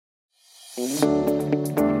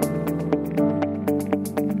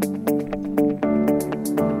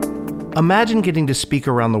Imagine getting to speak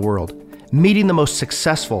around the world, meeting the most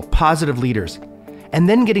successful, positive leaders, and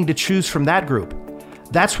then getting to choose from that group.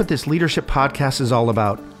 That's what this leadership podcast is all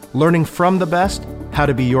about, learning from the best how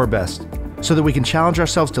to be your best, so that we can challenge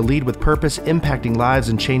ourselves to lead with purpose, impacting lives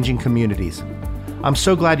and changing communities. I'm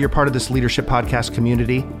so glad you're part of this leadership podcast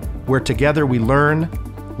community, where together we learn,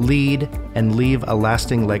 lead, and leave a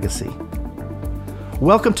lasting legacy.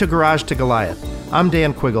 Welcome to Garage to Goliath. I'm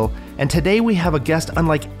Dan Quiggle, and today we have a guest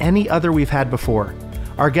unlike any other we've had before.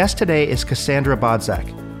 Our guest today is Cassandra Bodzak.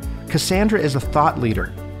 Cassandra is a thought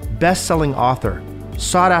leader, best-selling author,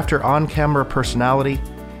 sought-after on-camera personality,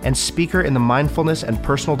 and speaker in the mindfulness and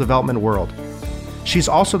personal development world. She's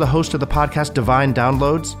also the host of the podcast Divine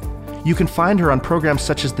Downloads. You can find her on programs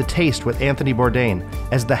such as The Taste with Anthony Bourdain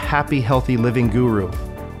as the happy, healthy living guru,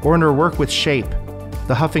 or in her work with Shape,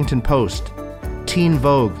 The Huffington Post, Teen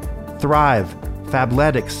Vogue, Thrive,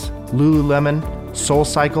 Fabletics, Lululemon,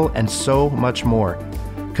 SoulCycle, and so much more.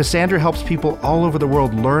 Cassandra helps people all over the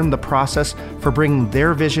world learn the process for bringing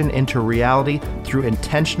their vision into reality through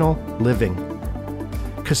intentional living.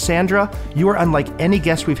 Cassandra, you are unlike any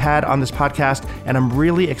guest we've had on this podcast, and I'm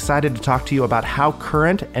really excited to talk to you about how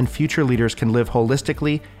current and future leaders can live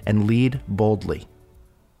holistically and lead boldly.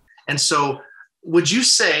 And so, would you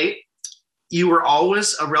say you were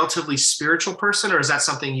always a relatively spiritual person, or is that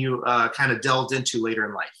something you kind of delved into later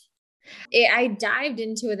in life? I dived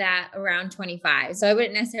into that around 25. So I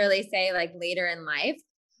wouldn't necessarily say like later in life,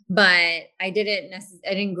 but I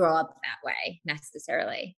didn't grow up that way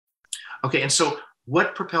necessarily. Okay. And so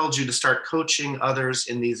what propelled you to start coaching others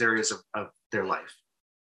in these areas of their life?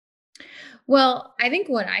 Well, I think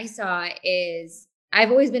what I saw is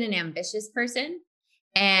I've always been an ambitious person,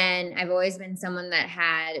 and I've always been someone that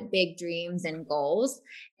had big dreams and goals.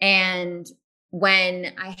 And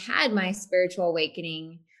when I had my spiritual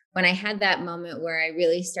awakening, when I had that moment where I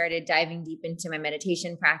really started diving deep into my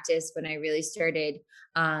meditation practice, when I really started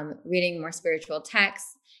reading more spiritual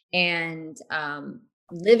texts and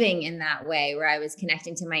living in that way, where I was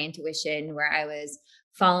connecting to my intuition, where I was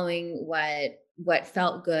following what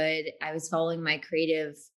felt good, I was following my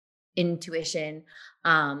creative intuition,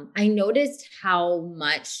 I noticed how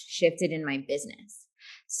much shifted in my business.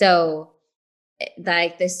 So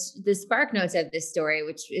like the spark notes of this story,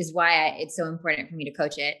 which is why it's so important for me to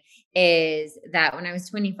coach it, is that when I was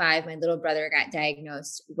 25, my little brother got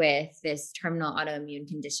diagnosed with this terminal autoimmune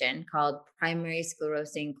condition called primary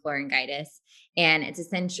sclerosing cholangitis. And it's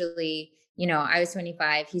essentially, I was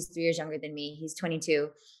 25, he's 3 years younger than me, he's 22.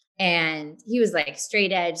 And he was like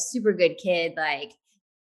straight edge, super good kid. Like,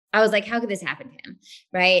 I was like, how could this happen to him?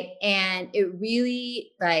 Right. And it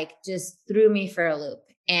really just threw me for a loop.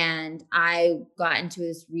 And I got into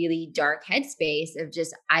this really dark headspace of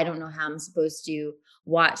just, I don't know how I'm supposed to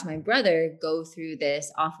watch my brother go through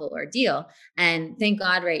this awful ordeal. And thank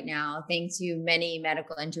God right now, thanks to many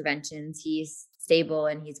medical interventions, he's stable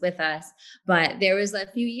and he's with us. But there was a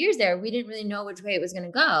few years there, we didn't really know which way it was going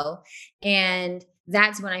to go. And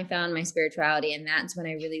that's when I found my spirituality. And that's when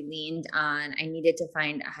I really leaned on, I needed to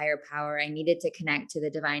find a higher power. I needed to connect to the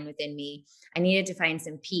divine within me. I needed to find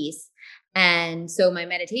some peace. And so my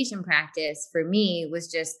meditation practice for me was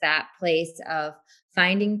just that place of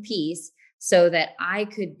finding peace so that I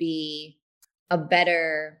could be a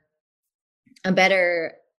better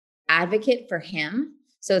advocate for him,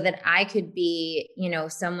 so that I could be,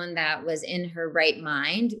 someone that was in her right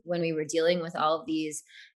mind when we were dealing with all of these,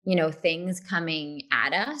 things coming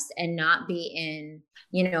at us, and not be in,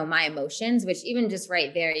 my emotions, which even just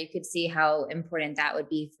right there, you could see how important that would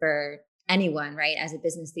be for anyone, right? As a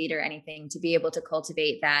business leader, anything, to be able to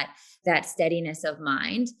cultivate that steadiness of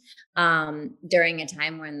mind during a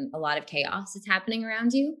time when a lot of chaos is happening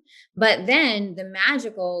around you. But then the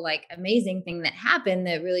magical, amazing thing that happened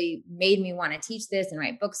that really made me want to teach this and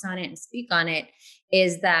write books on it and speak on it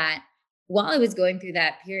is that while I was going through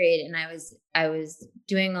that period and I was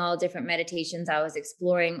doing all different meditations, I was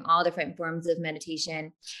exploring all different forms of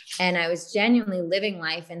meditation, and I was genuinely living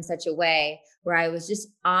life in such a way where I was just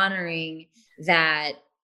honoring that,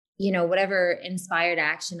 whatever inspired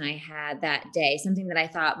action I had that day, something that I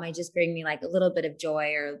thought might just bring me a little bit of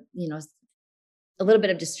joy or, a little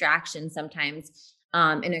bit of distraction sometimes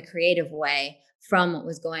in a creative way from what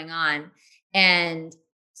was going on. And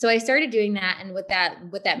so I started doing that. And what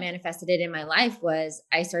that manifested it in my life was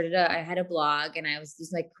I had a blog, and I was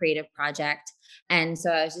just creative project. And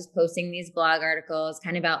so I was just posting these blog articles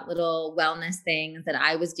kind of about little wellness things that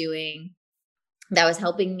I was doing that was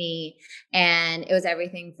helping me. And it was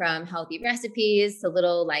everything from healthy recipes to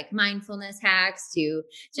little like mindfulness hacks to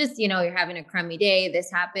just, you're having a crummy day.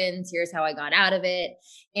 This happens. Here's how I got out of it.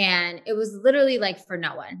 And it was literally like for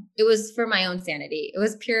no one. It was for my own sanity. It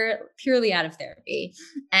was purely out of therapy.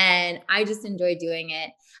 And I just enjoyed doing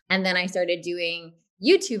it. And then I started doing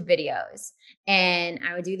YouTube videos. And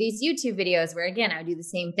I would do these YouTube videos where, again, I would do the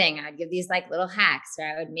same thing. I would give these like little hacks, or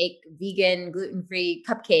I would make vegan, gluten-free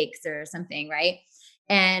cupcakes or something, right?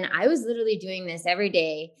 And I was literally doing this every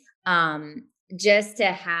day, just to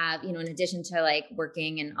have, in addition to like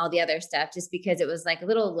working and all the other stuff, just because it was like a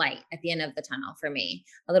little light at the end of the tunnel for me,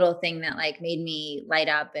 a little thing that like made me light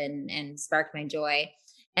up and sparked my joy.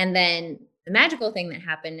 And then the magical thing that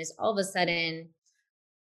happened is all of a sudden,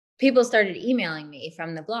 people started emailing me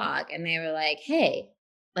from the blog, and they were like, hey,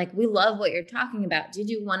 like, we love what you're talking about. Do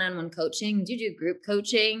you do one-on-one coaching? Do you do group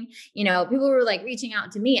coaching? People were like reaching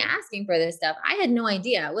out to me asking for this stuff. I had no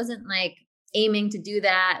idea. I wasn't like aiming to do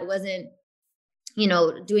that. It wasn't,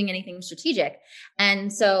 doing anything strategic.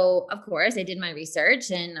 And so, of course, I did my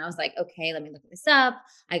research and I was like, okay, let me look this up.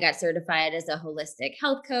 I got certified as a holistic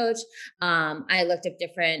health coach. I looked up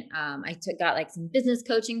different, got like some business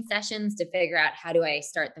coaching sessions to figure out how do I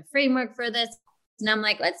start the framework for this. And I'm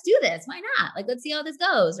like, let's do this. Why not? Like, let's see how this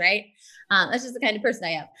goes. Right. That's just the kind of person I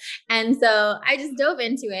am. And so I just dove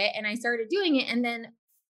into it and I started doing it. And then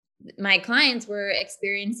my clients were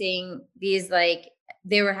experiencing these, like,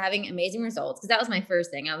 they were having amazing results. Cause that was my first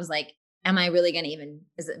thing. I was like, am I really going to even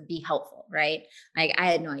be helpful? Right. Like, I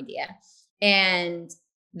had no idea. And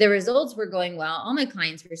the results were going well. All my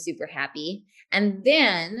clients were super happy. And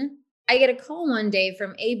then I get a call one day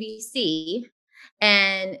from ABC,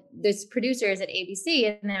 and there's producers at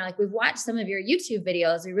ABC, and they're like, we've watched some of your YouTube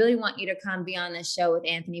videos. We really want you to come be on this show with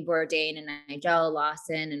Anthony Bourdain and Nigella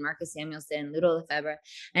Lawson and Marcus Samuelsson, Ludo Lefebvre.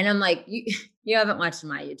 And I'm like, you haven't watched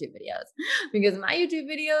my YouTube videos, because my YouTube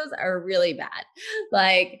videos are really bad.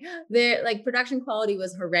 Like, the like production quality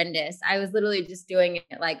was horrendous. I was literally just doing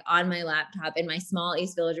it like on my laptop in my small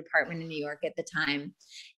East Village apartment in New York at the time.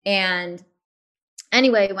 And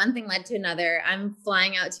anyway, one thing led to another. I'm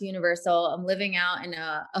flying out to Universal. I'm living out in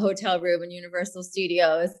a hotel room in Universal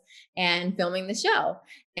Studios and filming the show.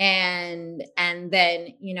 And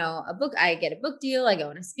then, I get a book deal. I go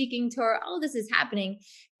on a speaking tour. All this is happening.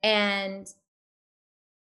 And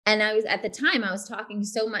I was, at the time, I was talking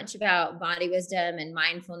so much about body wisdom and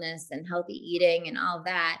mindfulness and healthy eating and all of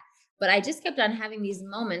that. But I just kept on having these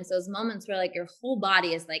moments, those moments where like your whole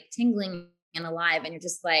body is like tingling and alive. And you're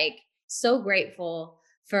just like, so grateful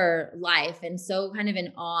for life and so kind of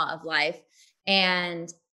in awe of life.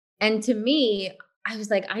 And to me, I was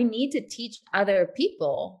like, I need to teach other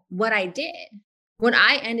people what I did, what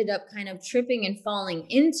I ended up kind of tripping and falling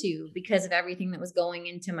into because of everything that was going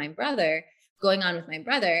on with my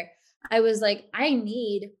brother. I was like, I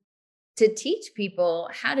need to teach people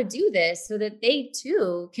how to do this so that they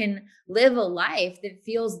too can live a life that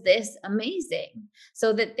feels this amazing,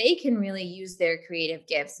 so that they can really use their creative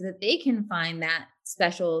gifts, so that they can find that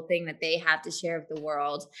special thing that they have to share with the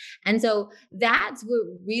world. And so that's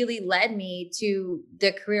what really led me to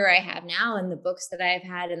the career I have now, and the books that I've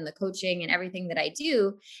had, and the coaching and everything that I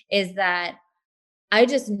do, is that I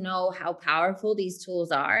just know how powerful these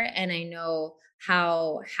tools are. And I know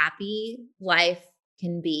how happy life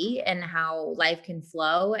can be and how life can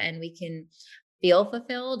flow and we can feel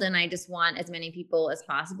fulfilled. And I just want as many people as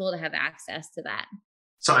possible to have access to that.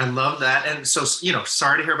 So I love that. And so,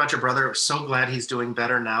 sorry to hear about your brother. So glad he's doing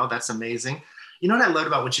better now. That's amazing. You know what I loved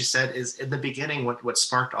about what you said is, in the beginning, what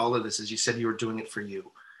sparked all of this is you said you were doing it for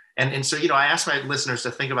you. And so, I asked my listeners to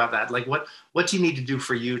think about that. Like, what do you need to do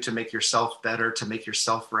for you to make yourself better, to make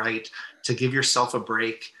yourself right, to give yourself a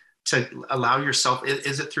break, to allow yourself,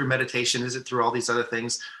 is it through meditation? Is it through all these other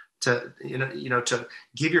things, to, to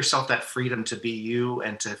give yourself that freedom to be you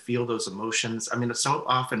and to feel those emotions? I mean, so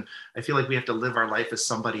often I feel like we have to live our life as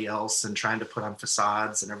somebody else and trying to put on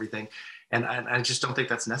facades and everything. And I just don't think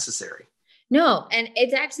that's necessary. No. And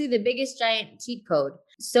it's actually the biggest giant cheat code.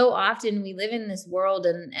 So often we live in this world,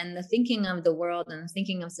 and the thinking of the world and the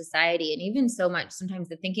thinking of society, and even so much sometimes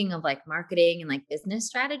the thinking of like marketing and like business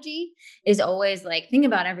strategy is always like, think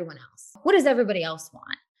about everyone else. What does everybody else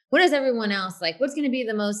want? What does everyone else like? What's going to be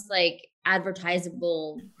the most like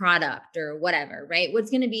advertisable product or whatever, right?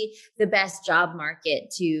 What's going to be the best job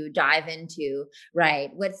market to dive into,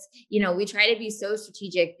 right? We try to be so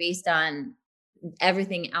strategic based on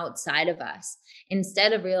everything outside of us,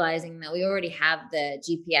 instead of realizing that we already have the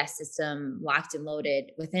GPS system locked and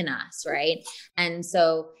loaded within us, right? And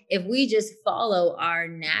so if we just follow our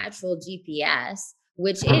natural GPS,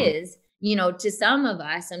 which is to some of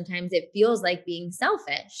us, sometimes it feels like being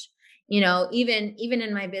selfish. Even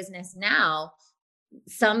in my business now,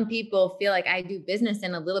 some people feel like I do business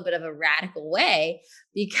in a little bit of a radical way,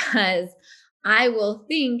 because I will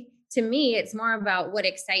think, to me, it's more about what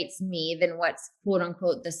excites me than what's quote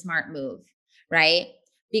unquote the smart move, right?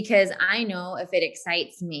 Because I know if it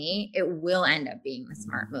excites me, it will end up being the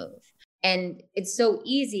smart move. And it's so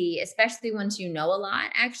easy, especially once you know a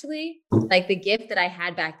lot, actually. Like the gift that I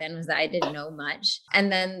had back then was that I didn't know much.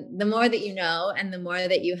 And then the more that you know, and the more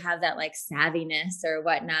that you have that like savviness or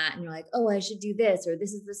whatnot, and you're like, oh, I should do this, or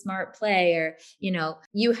this is the smart play, or,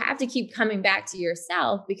 you have to keep coming back to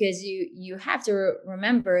yourself, because you have to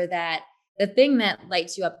remember that the thing that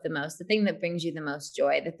lights you up the most, the thing that brings you the most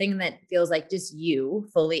joy, the thing that feels like just you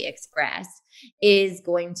fully expressed, is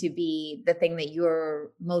going to be the thing that you're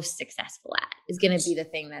most successful at, is going to be the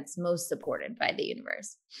thing that's most supported by the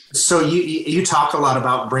universe. So you talk a lot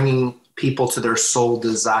about bringing people to their soul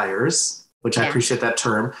desires, which I appreciate that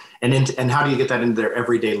term. And how do you get that into their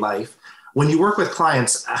everyday life? When you work with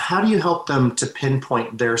clients, how do you help them to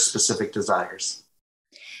pinpoint their specific desires?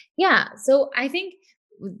 Yeah. So I think,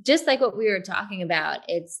 just like what we were talking about,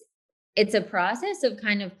 it's a process of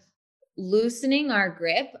kind of loosening our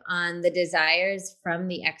grip on the desires from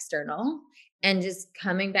the external and just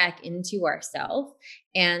coming back into ourselves.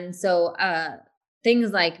 And so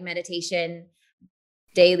things like meditation,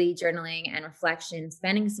 daily journaling and reflection,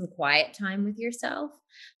 spending some quiet time with yourself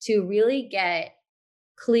to really get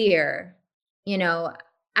clear,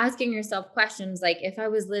 asking yourself questions like, if I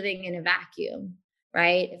was living in a vacuum,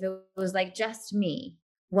 right? If it was like just me,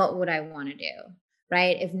 what would I want to do,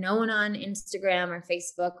 right? If no one on Instagram or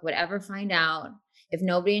Facebook would ever find out, if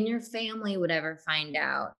nobody in your family would ever find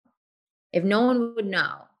out, if no one would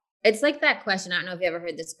know. It's like that question. I don't know if you ever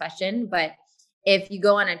heard this question, but if you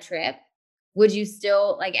go on a trip, would you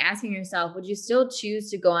still, like asking yourself, would you still choose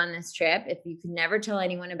to go on this trip if you could never tell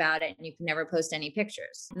anyone about it and you could never post any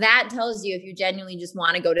pictures? That tells you if you genuinely just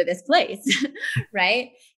want to go to this place,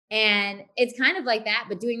 right? And it's kind of like that,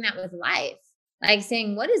 but doing that with life. Like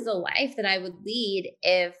saying, what is the life that I would lead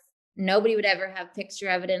if nobody would ever have picture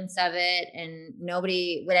evidence of it and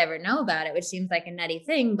nobody would ever know about it, which seems like a nutty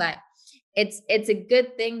thing, but it's a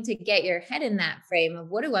good thing to get your head in that frame of,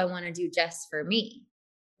 what do I want to do just for me?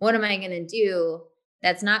 What am I going to do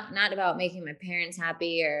that's not about making my parents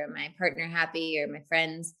happy or my partner happy or my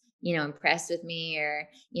friends, impressed with me or,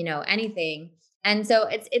 anything. And so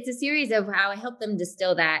it's a series of how I help them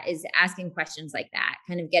distill that, is asking questions like that,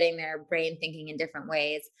 kind of getting their brain thinking in different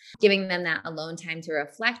ways, giving them that alone time to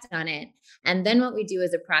reflect on it. And then what we do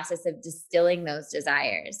is a process of distilling those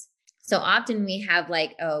desires. So often we have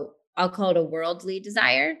like, I'll call it a worldly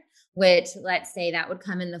desire, which, let's say, that would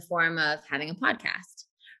come in the form of having a podcast,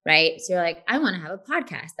 right? So you're like, I want to have a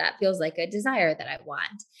podcast. That feels like a desire that I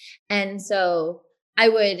want. And so I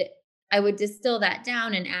would distill that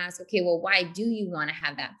down and ask, okay, well, why do you want to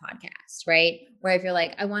have that podcast, right? Where if you're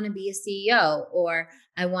like, I want to be a CEO, or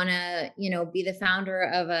I want to, be the founder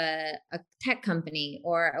of a tech company,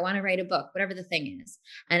 or I want to write a book, whatever the thing is.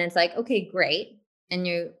 And it's like, okay, great. And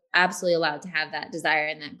you're absolutely allowed to have that desire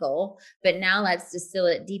and that goal. But now let's distill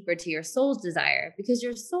it deeper to your soul's desire, because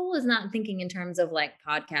your soul is not thinking in terms of like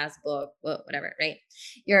podcast, book, whatever, right?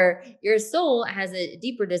 Your soul has a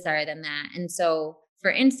deeper desire than that. And so, for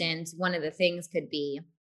instance, one of the things could be,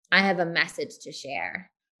 I have a message to share,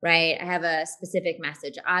 right? I have a specific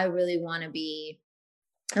message. I really want to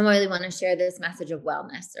share this message of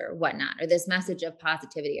wellness or whatnot, or this message of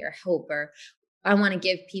positivity or hope, or I want to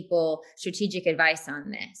give people strategic advice on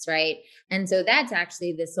this, right? And so that's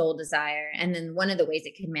actually the soul desire. And then one of the ways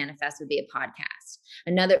it can manifest would be a podcast.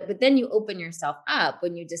 But then you open yourself up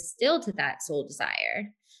when you distill to that soul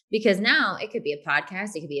desire. Because now it could be a podcast,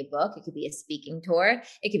 it could be a book, it could be a speaking tour,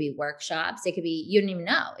 it could be workshops, it could be, you don't even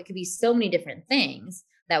know, it could be so many different things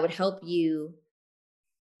that would help you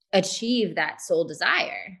achieve that soul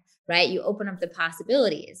desire, right? You open up the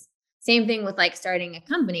possibilities. Same thing with like starting a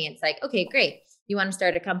company. It's like, okay, great. You want to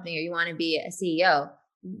start a company or you want to be a CEO.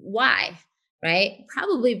 Why? Right?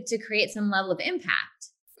 Probably to create some level of impact.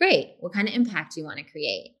 Great. What kind of impact do you want to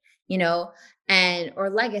create? Or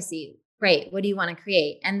legacy. Great. What do you want to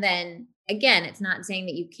create? And then again, it's not saying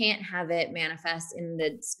that you can't have it manifest in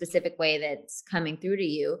the specific way that's coming through to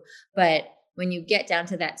you. But when you get down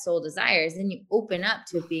to that soul desires, then you open up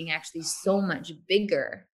to it being actually so much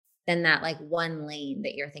bigger than that like one lane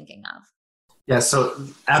that you're thinking of. Yeah, so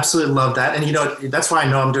absolutely love that. And that's why I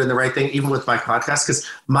know I'm doing the right thing, even with my podcast, because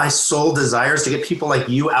my sole desire is to get people like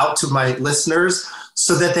you out to my listeners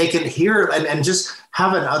so that they can hear and just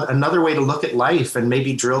have another way to look at life and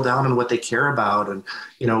maybe drill down on what they care about and,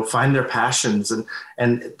 find their passions.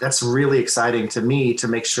 And that's really exciting to me to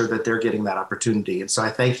make sure that they're getting that opportunity. And so I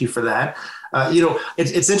thank you for that.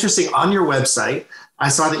 It's interesting on your website. I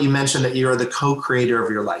saw that you mentioned that you're the co-creator of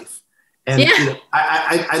your life. And Yeah.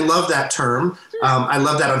 I love that term. I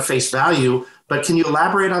love that on face value, but can you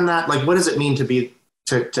elaborate on that? Like, what does it mean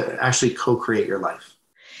to actually co-create your life?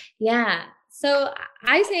 Yeah. So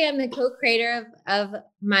I say I'm the co-creator of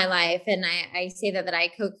my life. And I say that I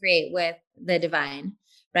co-create with the divine,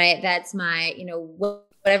 right? That's my,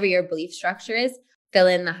 whatever your belief structure is, fill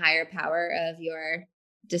in the higher power of your,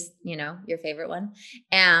 just, your favorite one.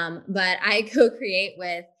 But I co-create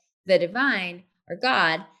with the divine or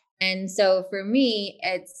God. And so for me,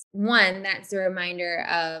 it's one, that's a reminder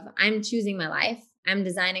of I'm choosing my life. I'm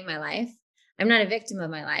designing my life. I'm not a victim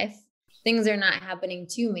of my life. Things are not happening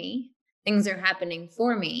to me. Things are happening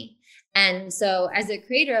for me. And so as a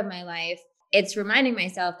creator of my life, it's reminding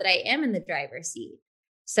myself that I am in the driver's seat.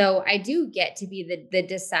 So I do get to be the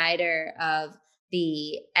decider of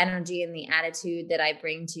the energy and the attitude that I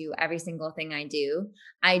bring to every single thing I do.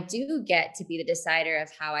 I do get to be the decider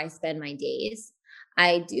of how I spend my days.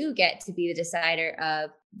 I do get to be the decider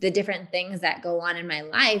of the different things that go on in my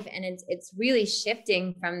life. And it's really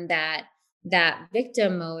shifting from that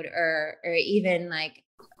victim mode or even like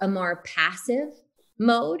a more passive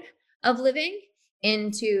mode of living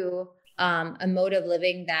into a mode of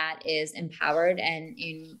living that is empowered and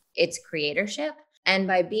in its creatorship. And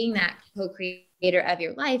by being that co-creator of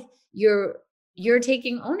your life, you're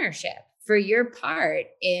taking ownership for your part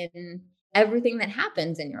in everything that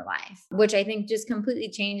happens in your life, which I think just completely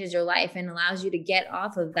changes your life and allows you to get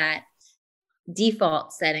off of that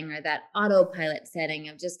default setting or that autopilot setting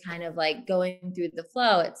of just kind of like going through the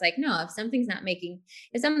flow. It's like, no, if something's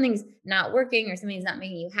not working or something's not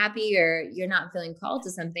making you happy or you're not feeling called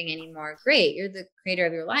to something anymore, great. You're the creator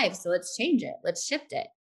of your life. So let's change it. Let's shift it.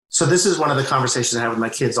 So this is one of the conversations I have with my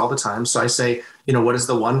kids all the time. So I say, what is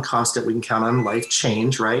the one constant we can count on? Life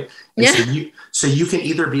change, right? And Yeah. so you can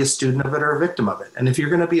either be a student of it or a victim of it. And if you're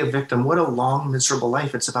going to be a victim, what a long, miserable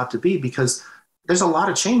life it's about to be, because there's a lot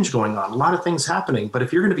of change going on, a lot of things happening. But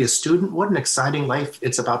if you're going to be a student, what an exciting life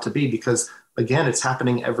it's about to be, because again, it's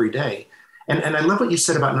happening every day. And I love what you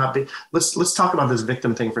said about not being, let's talk about this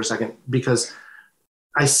victim thing for a second, because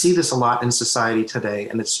I see this a lot in society today.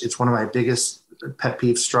 And it's one of my biggest pet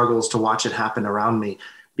peeve struggles to watch it happen around me,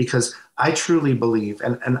 because I truly believe,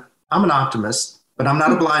 and I'm an optimist, but I'm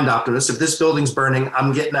not a blind optimist. If this building's burning,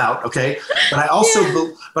 I'm getting out. Okay. But I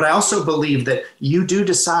also believe that you do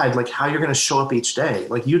decide like how you're going to show up each day.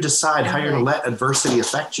 Like you decide how you're going to let adversity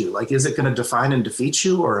affect you. Like, is it going to define and defeat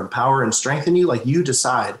you or empower and strengthen you? Like you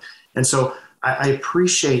decide. And so I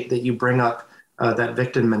appreciate that you bring up that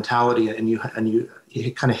victim mentality and you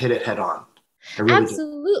kind of hit it head on. I really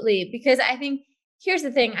Absolutely. Because I think here's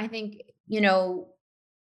the thing. I think,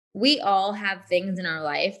 we all have things in our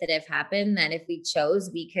life that have happened that if we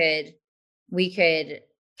chose, we could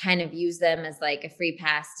kind of use them as like a free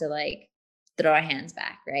pass to like throw our hands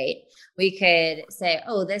back, right? We could say,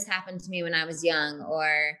 oh, this happened to me when I was young,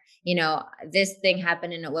 or, this thing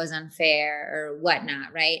happened and it was unfair or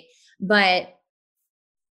whatnot, right? But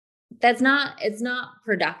it's not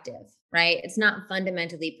productive, right? It's not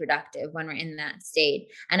fundamentally productive when we're in that state.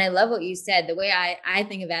 And I love what you said. The way I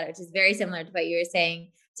think about it, which is very similar to what you were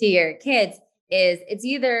saying to your kids, is it's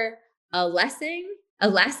either a lesson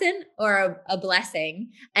or a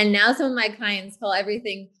blessing. And now some of my clients call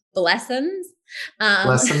everything blessings.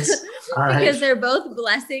 Lessons. All right. Because they're both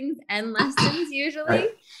blessings and lessons usually. Right.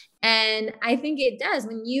 And I think it does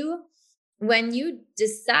when you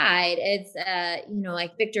decide, it's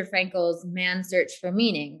like Viktor Frankl's Man's Search for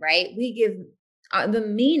Meaning, right? We give the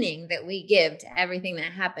meaning that we give to everything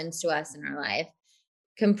that happens to us in our life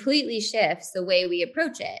completely shifts the way we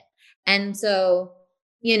approach it. And so,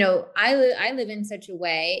 I live in such a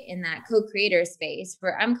way in that co-creator space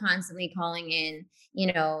where I'm constantly calling in,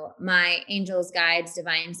 my angels, guides,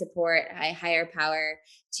 divine support, higher power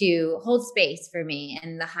to hold space for me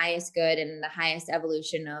and the highest good and the highest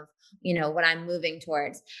evolution of what I'm moving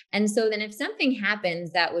towards. And so then if something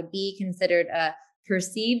happens that would be considered a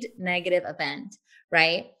perceived negative event,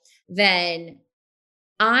 right? Then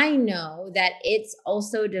I know that it's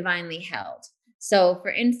also divinely held. So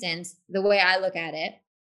for instance, the way I look at it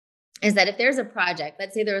is that if there's a project,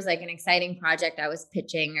 let's say there was like an exciting project I was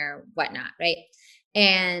pitching or whatnot, right?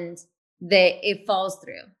 And it falls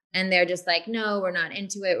through and they're just like, no, we're not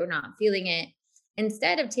into it. We're not feeling it.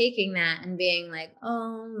 Instead of taking that and being like,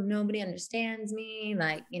 oh, nobody understands me,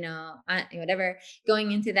 like, whatever,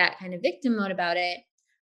 going into that kind of victim mode about it,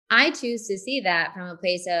 I choose to see that from a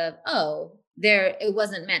place of, oh, there, it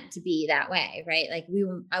wasn't meant to be that way, right? Like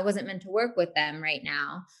I wasn't meant to work with them right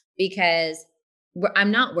now because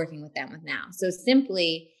I'm not working with them with now. So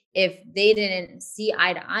simply, if they didn't see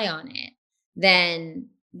eye to eye on it, then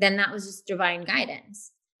that was just divine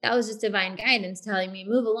guidance. That was just divine guidance telling me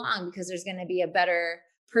move along because there's going to be a better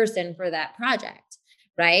person for that project,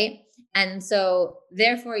 right? And so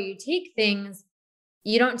therefore you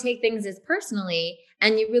don't take things as personally,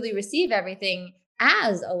 and you really receive everything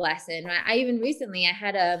as a lesson. Right? I even recently I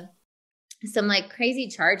had some like crazy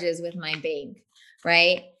charges with my bank,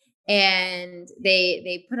 right? And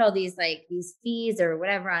they put all these like these fees or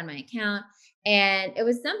whatever on my account. And it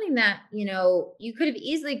was something that, you could have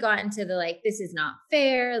easily gotten to the like, this is not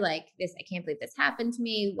fair, like this, I can't believe this happened to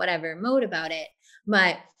me, whatever mode about it.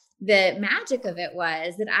 But the magic of it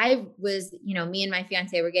was that I was, me and my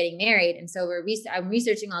fiance were getting married. And so I'm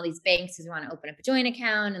researching all these banks because we want to open up a joint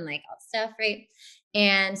account and like all stuff, right?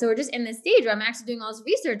 And so we're just in this stage where I'm actually doing all this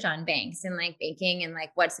research on banks and like banking and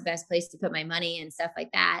like what's the best place to put my money and stuff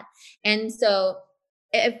like that. And so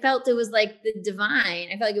it felt it was like the divine.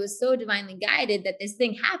 I felt like it was so divinely guided that this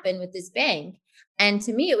thing happened with this bank. And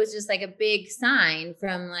to me, it was just like a big sign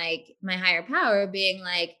from like my higher power being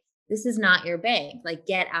like, this is not your bank. Like,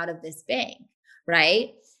 get out of this bank.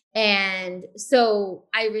 Right. And so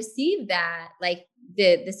I received that, like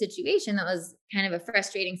the situation that was kind of a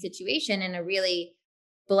frustrating situation in a really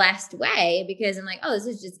blessed way, because I'm like, oh, this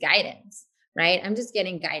is just guidance. Right. I'm just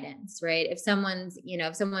getting guidance. Right. If someone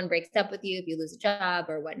breaks up with you, if you lose a job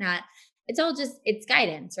or whatnot, it's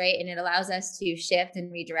guidance. Right. And it allows us to shift and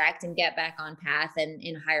redirect and get back on path and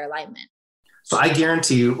in higher alignment. So I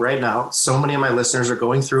guarantee you right now, so many of my listeners are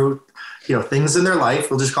going through, things in their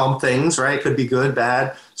life. We'll just call them things, right? It could be good,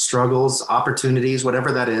 bad, struggles, opportunities,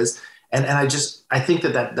 whatever that is. And I think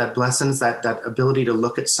that blessings, that ability to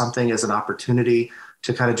look at something as an opportunity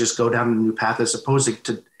to kind of just go down a new path, as opposed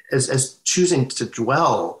to as choosing to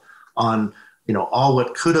dwell on, all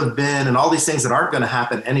what could have been and all these things that aren't going to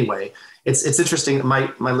happen anyway. It's interesting.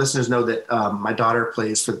 My listeners know that my daughter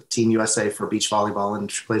plays for Team USA for beach volleyball,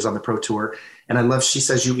 and she plays on the pro tour. And I love, she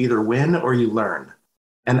says, you either win or you learn.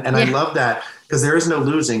 And I love that, because there is no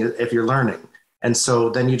losing if you're learning. And so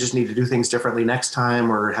then you just need to do things differently next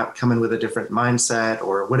time, or come in with a different mindset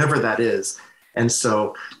or whatever that is. And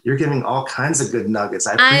so you're giving all kinds of good nuggets.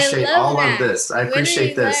 I appreciate all of this. I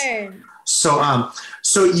appreciate this. Learn?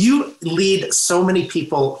 So you lead so many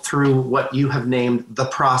people through what you have named the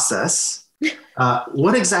process.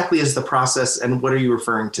 What exactly is the process, and what are you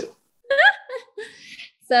referring to?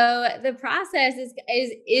 So the process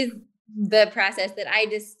is the process that I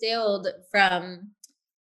distilled from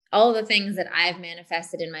all the things that I've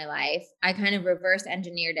manifested in my life. I kind of reverse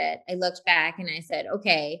engineered it. I looked back and I said,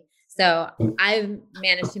 okay, so I've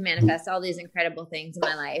managed to manifest all these incredible things in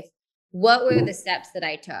my life. What were the steps that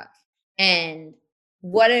I took? And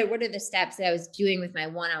what are the steps that I was doing with my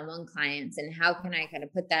one-on-one clients, and how can I kind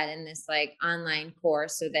of put that in this like online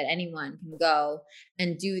course so that anyone can go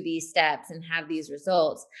and do these steps and have these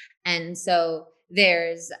results? And so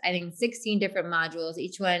there's, I think, 16 different modules.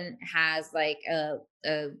 Each one has like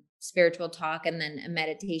a spiritual talk and then a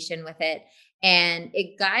meditation with it. And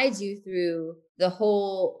it guides you through the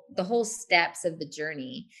whole steps of the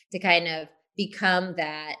journey to kind of become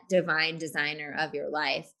that divine designer of your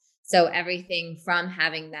life. So everything from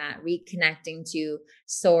having that reconnecting to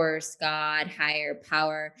source, God, higher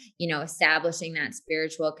power, establishing that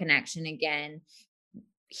spiritual connection again,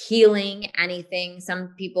 healing anything.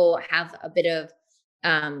 Some people have a bit of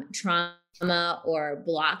trauma or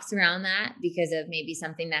blocks around that because of maybe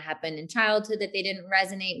something that happened in childhood that they didn't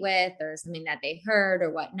resonate with, or something that they heard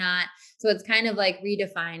or whatnot. So it's kind of like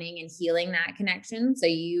redefining and healing that connection. So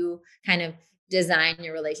you kind of design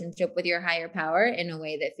your relationship with your higher power in a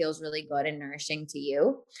way that feels really good and nourishing to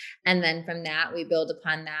you. And then from that, we build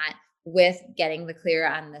upon that with getting the clear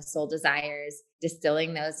on the soul desires,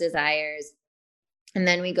 distilling those desires. And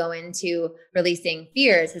then we go into releasing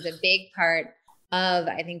fears as a big part of,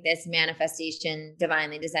 I think, this manifestation,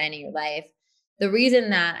 divinely designing your life. The reason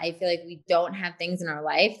that I feel like we don't have things in our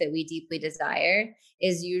life that we deeply desire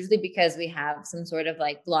is usually because we have some sort of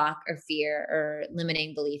like block or fear or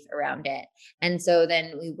limiting belief around it. And so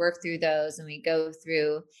then we work through those and we go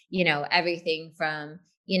through, everything from,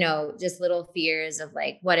 just little fears of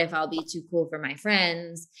like, what if I'll be too cool for my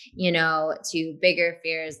friends, to bigger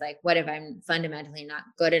fears like, what if I'm fundamentally not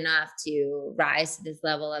good enough to rise to this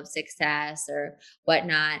level of success or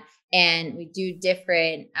whatnot. And we do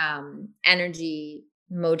different energy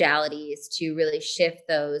modalities to really shift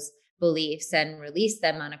those beliefs and release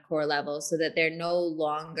them on a core level so that they're no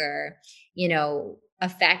longer,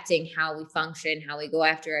 affecting how we function, how we go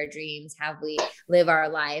after our dreams, how we live our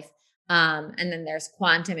life. And then there's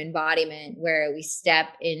quantum embodiment, where we step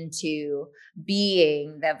into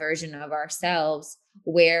being that version of ourselves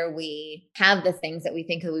where we have the things that we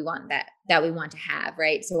think that we want, that we want to have,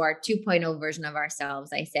 right? So our 2.0 version of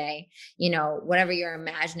ourselves, I say, whatever you're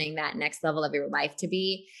imagining that next level of your life to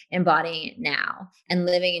be, embodying it now and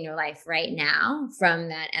living in your life right now from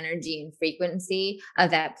that energy and frequency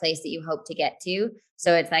of that place that you hope to get to.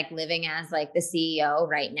 So it's like living as like the CEO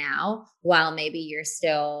right now, while maybe you're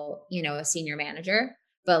still, a senior manager.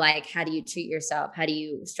 But like, how do you treat yourself? How do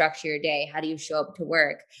you structure your day? How do you show up to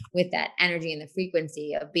work with that energy and the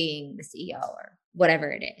frequency of being the CEO or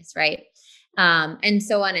whatever it is, right? And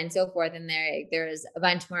so on and so forth. And there's a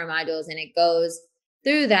bunch more modules, and it goes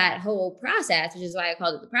through that whole process, which is why I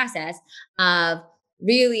called it the process of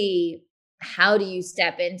really, how do you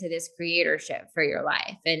step into this creatorship for your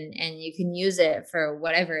life? And you can use it for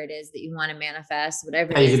whatever it is that you want to manifest,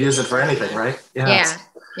 whatever. Yeah, you can use it for anything, right?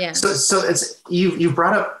 Yeah. So it's you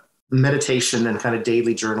brought up meditation and kind of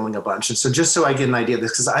daily journaling a bunch. And so just so I get an idea of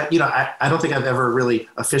this, because I don't think I've ever really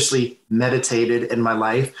officially meditated in my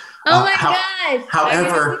life. Oh my gosh.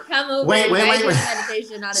 However, wait.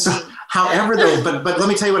 Meditation on a beach. However, though, but let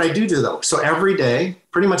me tell you what I do though. So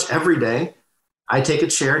pretty much every day, I take a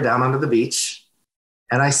chair down onto the beach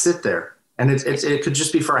and I sit there, and it could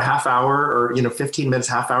just be for a half hour or, 15 minutes,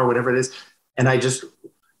 half hour, whatever it is. And I just,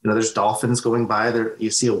 there's dolphins going by there. You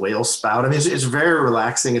see a whale spout. I mean, it's very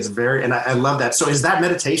relaxing. And I love that. So is that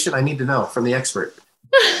meditation? I need to know from the expert.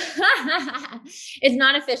 It's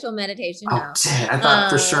not official meditation. Oh, no. Dang, I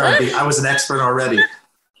thought for sure I was an expert already.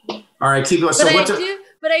 All right, keep going.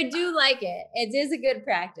 But I do like it. It is a good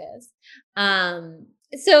practice.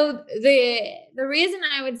 So the reason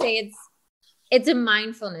I would say it's a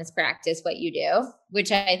mindfulness practice, what you do,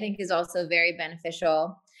 which I think is also very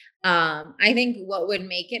beneficial. I think what would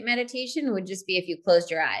make it meditation would just be if you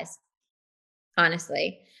closed your eyes,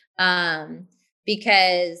 honestly.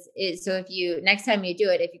 Because if you, next time you do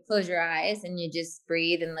it, if you close your eyes and you just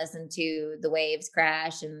breathe and listen to the waves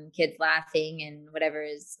crash and kids laughing and whatever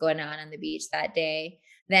is going on the beach that day,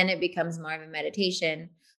 then it becomes more of a meditation.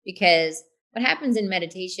 Because what happens in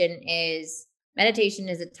meditation is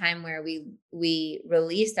a time where we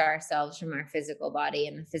release ourselves from our physical body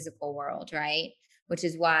and the physical world, right? Which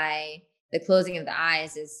is why the closing of the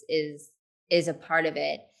eyes is a part of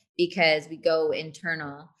it, because we go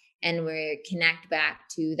internal and we connect back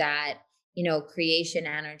to that, creation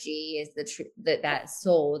energy, is that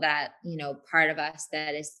soul, that, part of us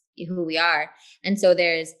that is who we are. And so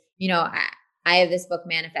there's, I have this book,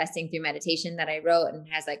 Manifesting Through Meditation, that I wrote, and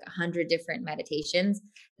has like 100 different meditations.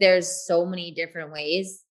 There's so many different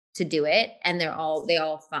ways to do it, and they're all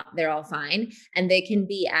fine. And they can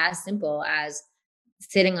be as simple as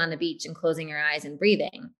sitting on the beach and closing your eyes and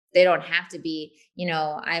breathing. They don't have to be,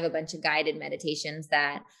 I have a bunch of guided meditations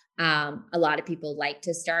that a lot of people like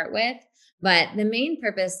to start with. But the main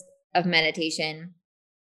purpose of meditation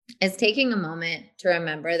is taking a moment to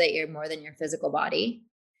remember that you're more than your physical body,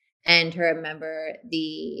 and to remember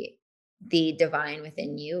the divine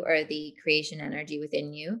within you, or the creation energy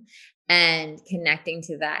within you, and connecting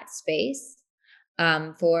to that space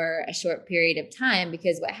for a short period of time.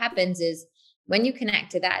 Because what happens is, when you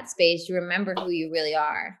connect to that space, you remember who you really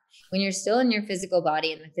are. When you're still in your physical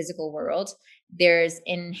body, in the physical world, there's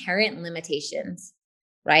inherent limitations,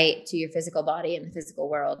 right, to your physical body in the physical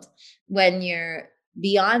world. When you're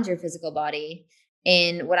beyond your physical body,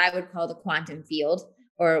 in what I would call the quantum field,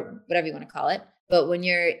 or whatever you want to call it, but when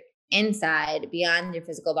you're inside, beyond your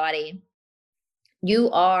physical body,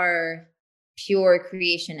 you are pure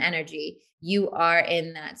creation energy. You are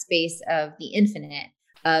in that space of the infinite,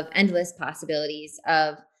 of endless possibilities,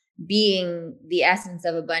 of being the essence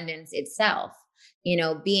of abundance itself,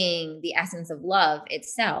 being the essence of love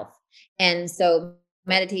itself. And so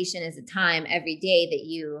meditation is a time every day that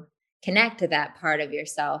you connect to that part of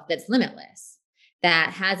yourself that's limitless,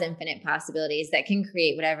 that has infinite possibilities, that can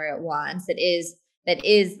create whatever it wants, that is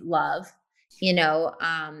love,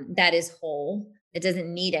 that is whole, that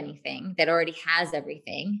doesn't need anything, that already has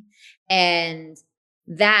everything. And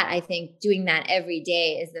that, I think, doing that every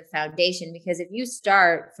day is the foundation. Because if you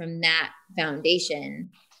start from that foundation,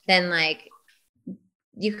 then like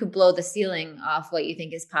you could blow the ceiling off what you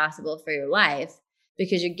think is possible for your life,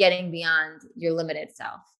 because you're getting beyond your limited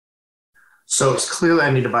self. So it's clearly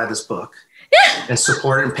I need to buy this book and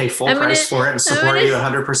support it and pay full price for it and support you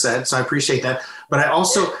 100%. So I appreciate that. But I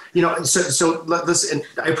also, listen,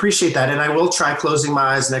 I appreciate that. And I will try closing my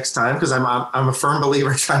eyes next time, because I'm a firm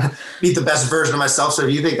believer trying to be the best version of myself. So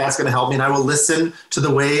if you think that's going to help me, and I will listen to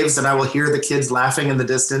the waves and I will hear the kids laughing in the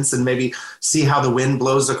distance and maybe see how the wind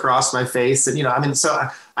blows across my face. And, so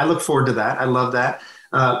I look forward to that. I love that.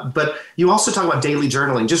 But you also talk about daily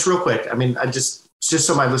journaling. Just real quick. I mean, just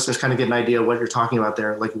so my listeners kind of get an idea of what you're talking about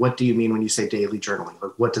there. Like, what do you mean when you say daily journaling?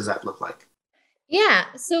 Like, what does that look like? Yeah.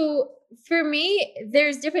 So for me,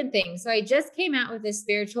 there's different things. So I just came out with a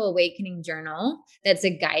spiritual awakening journal that's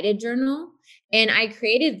a guided journal. And I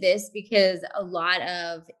created this because a lot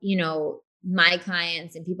of, my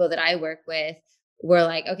clients and people that I work with were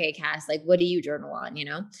like, okay, Cass, like, what do you journal on,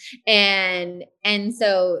 And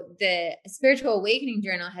so the spiritual awakening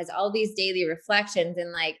journal has all these daily reflections,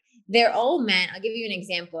 and like, they're all meant, I'll give you an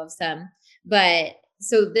example of some, but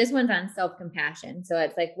so this one's on self-compassion. So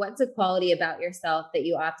it's like, what's a quality about yourself that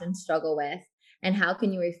you often struggle with? And how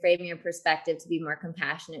can you reframe your perspective to be more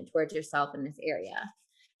compassionate towards yourself in this area?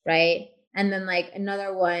 Right. And then like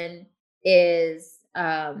another one is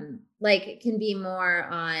like, it can be more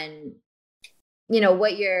on,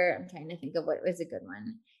 I'm trying to think of what was a good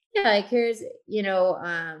one. Yeah. Like here's,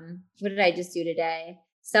 what did I just do today?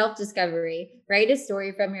 Self-discovery. Write a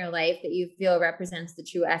story from your life that you feel represents the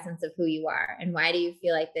true essence of who you are. And why do you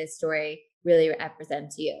feel like this story really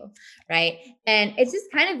represents you? Right. And it's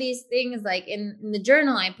just kind of these things like in the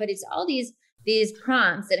journal, I put it's all these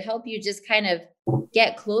prompts that help you just kind of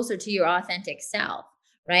get closer to your authentic self,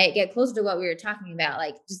 right? Get closer to what we were talking about,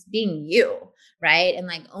 like just being you, right? And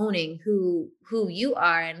like owning who you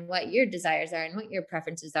are and what your desires are and what your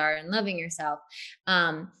preferences are and loving yourself.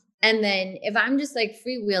 And then if I'm just like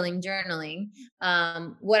freewheeling journaling,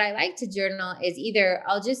 what I like to journal is either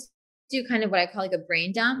I'll just do kind of what I call like a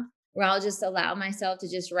brain dump, where I'll just allow myself to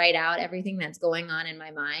just write out everything that's going on in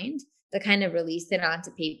my mind, to kind of release it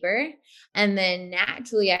onto paper. And then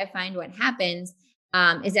naturally, I find what happens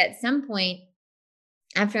is at some point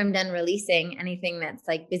after I'm done releasing anything that's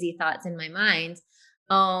like busy thoughts in my mind,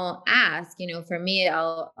 I'll ask, for me,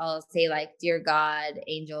 I'll say like, dear God,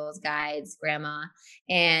 angels, guides, grandma,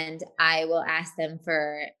 and I will ask them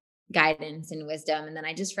for guidance and wisdom. And then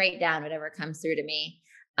I just write down whatever comes through to me.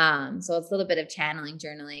 So it's a little bit of channeling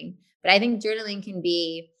journaling, but I think journaling can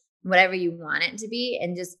be whatever you want it to be,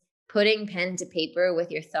 and just putting pen to paper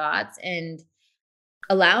with your thoughts and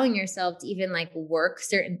allowing yourself to even like work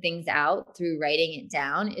certain things out through writing it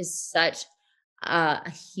down is such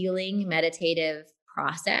a healing, meditative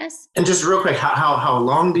process. And just real quick, how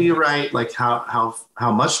long do you write? Like how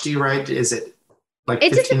much do you write? Is it like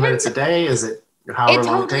 15 minutes a day? Is it however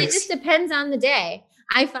long it takes? It just depends on the day.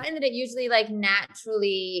 I find that it usually like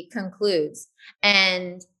naturally concludes.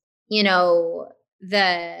 And,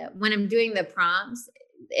 when I'm doing the prompts,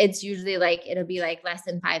 it's usually like, it'll be like less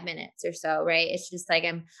than 5 minutes or so, right? It's just like,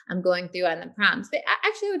 I'm going through on the prompts, but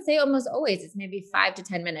actually I would say almost always it's maybe 5 to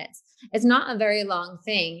 10 minutes. It's not a very long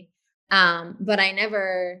thing. But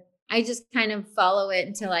I just kind of follow it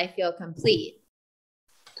until I feel complete.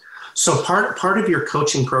 So part of your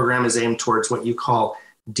coaching program is aimed towards what you call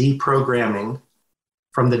deprogramming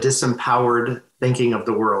from the disempowered thinking of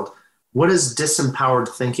the world. What does disempowered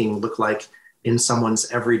thinking look like in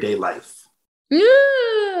someone's everyday life?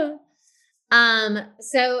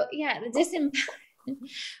 So yeah,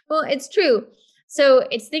 well, it's true. So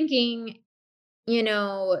it's thinking,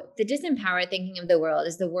 the disempowered thinking of the world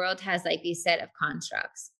is the world has like these set of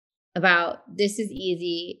constructs about this is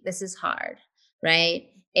easy, this is hard, right?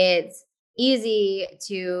 It's easy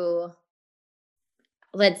to,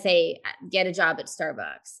 let's say, get a job at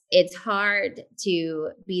Starbucks. It's hard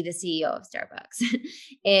to be the CEO of Starbucks.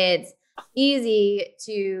 It's easy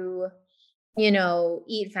to,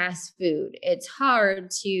 eat fast food. It's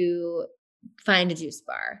hard to find a juice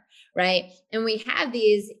bar, right? And we have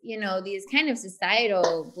these, these kind of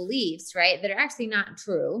societal beliefs, right, that are actually not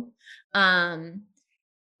true, that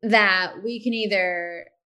we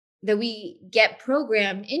get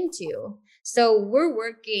programmed into. So we're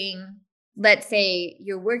working, let's say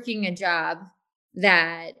you're working a job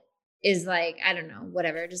that is like, I don't know,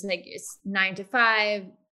 whatever, just like it's 9 to 5,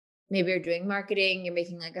 maybe you're doing marketing, you're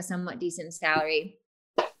making like a somewhat decent salary.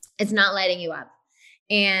 It's not lighting you up.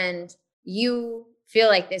 And you feel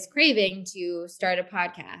like this craving to start a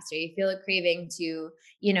podcast, or you feel a craving to,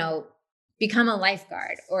 become a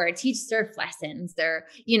lifeguard or teach surf lessons, or,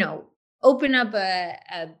 open up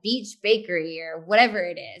a beach bakery or whatever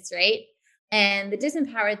it is, right? And the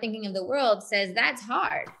disempowered thinking of the world says that's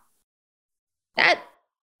hard. That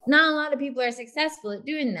not a lot of people are successful at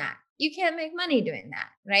doing that. you can't make money doing that.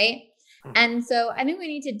 Right. And so I think we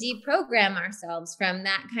need to deprogram ourselves from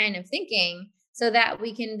that kind of thinking so that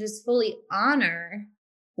we can just fully honor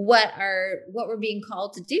what we're being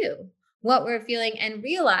called to do, what we're feeling, and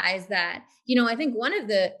realize that, I think one of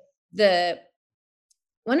the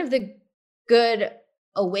good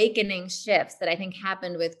awakening shifts that I think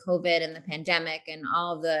happened with COVID and the pandemic and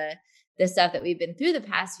all the stuff that we've been through the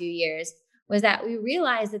past few years was that we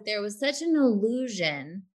realized that there was such an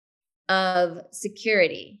illusion of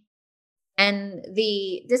security, and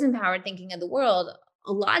the disempowered thinking of the world,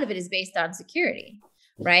 a lot of it is based on security,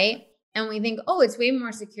 right? And we think, oh, it's way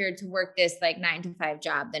more secure to work this like 9-to-5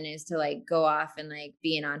 job than it is to like go off and like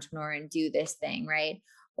be an entrepreneur and do this thing, right?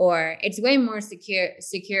 Or it's way more secure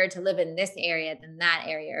to live in this area than that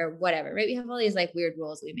area, or whatever, right? We have all these like weird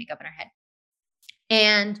rules we make up in our head.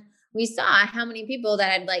 And we saw how many people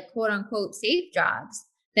that had like quote unquote safe jobs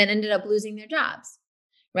then ended up losing their jobs,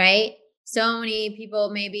 right? So many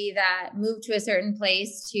people maybe that moved to a certain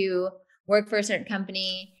place to work for a certain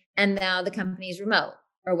company, and now the company is remote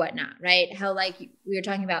or whatnot, right? How like we were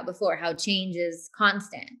talking about before, how change is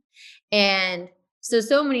constant. And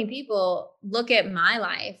so many people look at my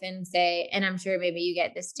life and say, and I'm sure maybe you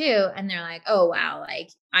get this too, and they're like, oh, wow,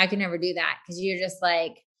 like I could never do that because you're just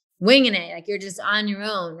like winging it. Like you're just on your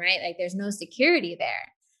own, right? Like there's no security there.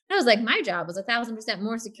 I was like, my job was 1,000%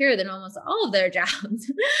 more secure than almost all of their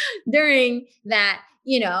jobs during that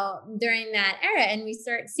era. And we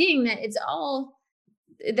start seeing that it's all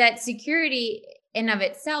that security in of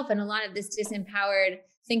itself. And a lot of this disempowered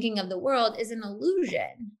thinking of the world is an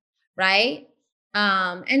illusion, right?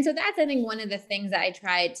 And so that's, I think, one of the things that I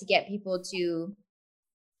tried to get people to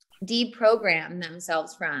deprogram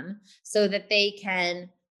themselves from so that they can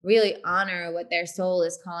really honor what their soul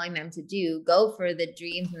is calling them to do, go for the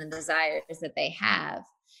dreams and the desires that they have,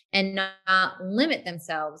 and not limit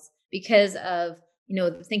themselves because of,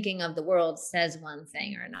 the thinking of the world says one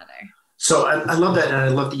thing or another. So I love that. And I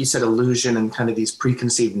love that you said illusion and kind of these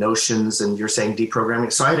preconceived notions, and you're saying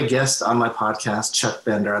deprogramming. So I had a guest on my podcast, Chuck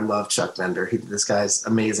Bender. I love Chuck Bender. This guy's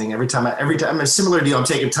amazing. Every time a similar deal, I'm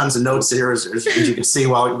taking tons of notes here as you can see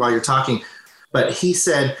while you're talking. But he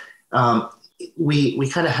said, we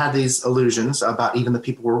kind of had these illusions about even the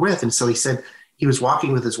people we're with. And so he said he was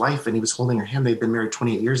walking with his wife and he was holding her hand. They'd been married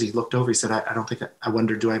 28 years. He looked over, he said, I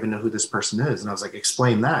wonder, do I even know who this person is? And I was like,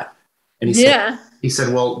 explain that. And he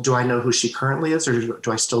said, well, do I know who she currently is? Or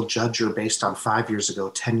do I still judge her based on 5 years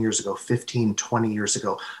ago, 10 years ago, 15, 20 years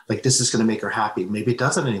ago? Like, this is going to make her happy. Maybe it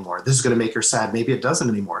doesn't anymore. This is going to make her sad. Maybe it doesn't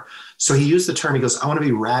anymore. So he used the term, he goes, I want to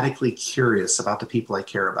be radically curious about the people I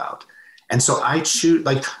care about. And so I choose,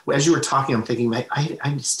 like, as you were talking, I'm thinking,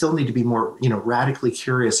 I still need to be more, radically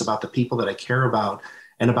curious about the people that I care about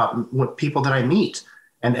and about what people that I meet.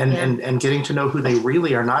 And getting to know who they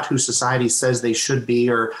really are, not who society says they should be.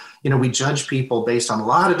 Or, we judge people based on a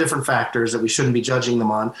lot of different factors that we shouldn't be judging them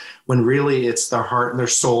on, when really it's their heart and their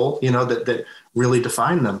soul, that really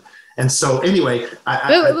define them. And so anyway, first of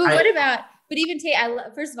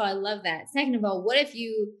all, I love that. Second of all, what if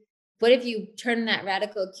you turn that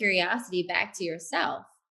radical curiosity back to yourself,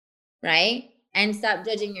 right? And stop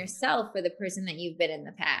judging yourself for the person that you've been in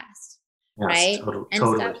the past, yes, right?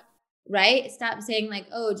 Totally. Stop saying like,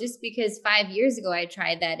 oh, just because 5 years ago I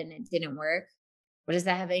tried that and it didn't work, what does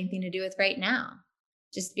that have anything to do with right now?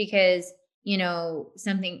 Just because,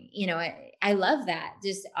 something, I love that.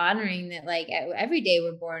 Just honoring that, like every day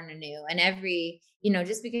we're born anew, and every,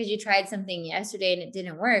 just because you tried something yesterday and it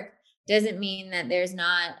didn't work doesn't mean that there's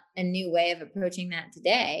not a new way of approaching that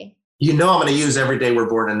today. I'm going to use every day we're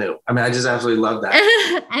born anew. I mean, I just absolutely love that.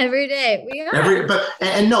 Every day we are.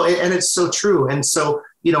 And it's so true. And so,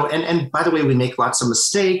 and by the way, we make lots of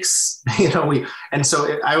mistakes, and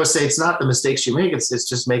so I always say it's not the mistakes you make. It's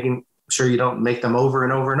just making sure you don't make them over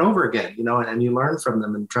and over and over again, and you learn from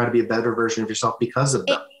them and try to be a better version of yourself because of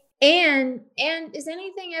them. And is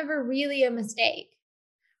anything ever really a mistake?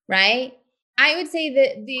 Right? I would say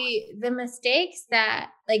that the mistakes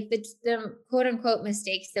that, like the quote unquote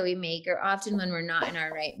mistakes that we make are often when we're not in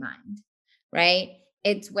our right mind, right?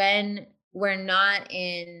 It's when we're not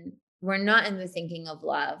in the thinking of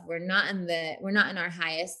love. We're not in our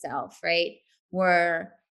highest self, right?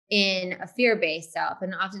 We're in a fear-based self.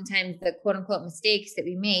 And oftentimes the quote unquote mistakes that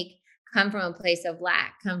we make come from a place of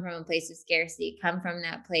lack, come from a place of scarcity, come from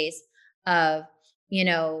that place of,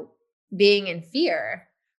 being in fear,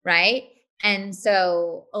 right? And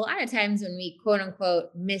so a lot of times when we quote unquote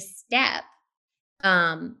misstep,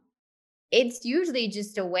 it's usually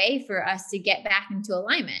just a way for us to get back into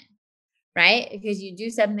alignment, right? Because you do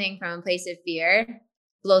something from a place of fear,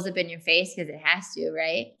 blows up in your face because it has to,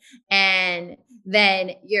 right? And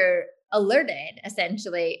then you're alerted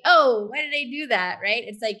essentially. Oh, why did I do that? Right?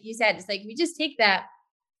 It's like you said, it's like we just take that.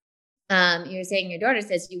 You're saying your daughter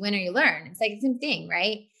says you win or you learn. It's like the same thing,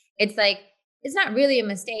 right? It's like, it's not really a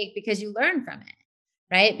mistake because you learn from it,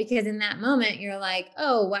 right? Because in that moment, you're like,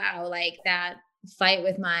 oh, wow, like that fight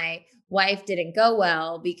with my wife didn't go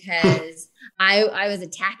well because I was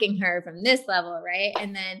attacking her from this level, right?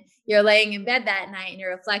 And then you're laying in bed that night and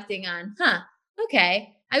you're reflecting on,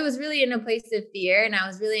 okay, I was really in a place of fear and I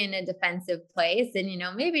was really in a defensive place. And,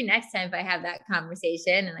 maybe next time if I have that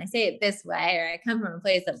conversation and I say it this way, or I come from a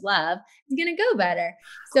place of love, it's going to go better.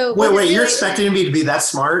 So wait, really, you're expecting me to be that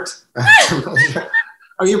smart?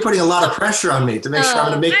 Are you putting a lot of pressure on me to make sure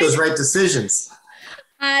I'm going to make those right decisions?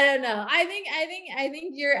 I don't know. I think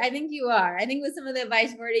you are. I think with some of the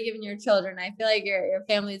advice you've already given your children, I feel like your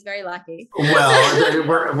family is very lucky. Well,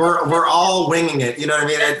 we're all winging it. You know what I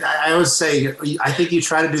mean? I always say, I think you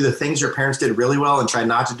try to do the things your parents did really well and try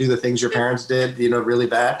not to do the things your parents did, really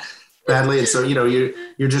badly. And so,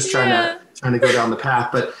 you're just trying to go down the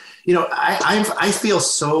path. But, I feel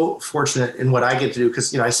so fortunate in what I get to do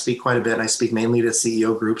because, I speak quite a bit and I speak mainly to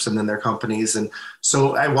CEO groups and then their companies. And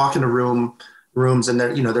so I walk in a rooms and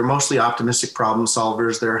they're mostly optimistic problem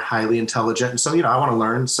solvers. They're highly intelligent. And so, I want to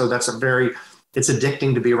learn. So that's it's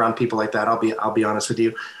addicting to be around people like that. I'll be honest with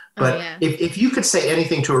you. But if you could say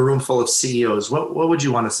anything to a room full of CEOs, what would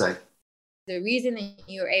you want to say? The reason that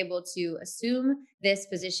you were able to assume this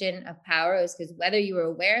position of power is because whether you were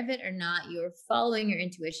aware of it or not, you were following your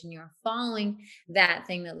intuition. You're following that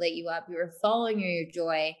thing that lit you up. You were following your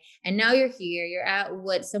joy. And now you're here. You're at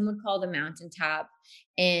what some would call the mountaintop.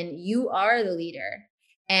 And you are the leader.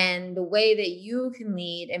 And the way that you can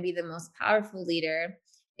lead and be the most powerful leader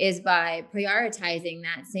is by prioritizing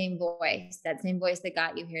that same voice that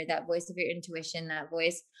got you here, that voice of your intuition, that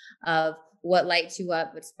voice of what lights you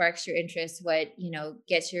up, what sparks your interest, what,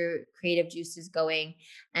 gets your creative juices going.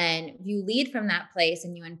 And you lead from that place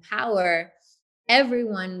and you empower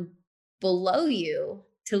everyone below you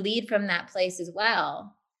to lead from that place as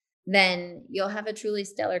well, then you'll have a truly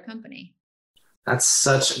stellar company. That's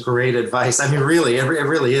such great advice. I mean, really, it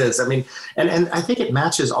really is. I mean, and I think it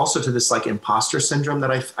matches also to this like imposter syndrome that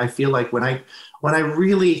I feel like when I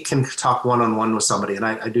really can talk one-on-one with somebody, and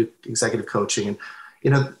I do executive coaching,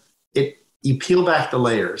 and you peel back the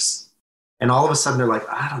layers, and all of a sudden they're like,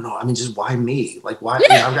 I don't know. I mean, just why me? Like, why?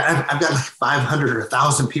 I've got like 500 or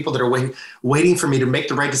 1,000 people that are waiting for me to make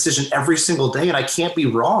the right decision every single day, and I can't be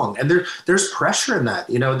wrong. And there's pressure in that.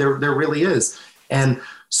 There really is. And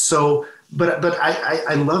so. But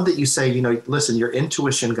I love that you say, listen, your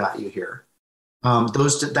intuition got you here.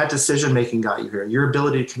 That decision making got you here. Your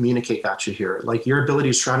ability to communicate got you here. Like your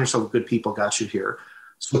ability to surround yourself with good people got you here.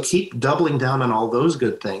 So keep doubling down on all those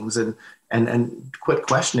good things and quit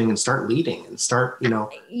questioning and start leading and start,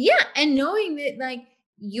 Yeah, and knowing that like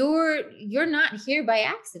you're not here by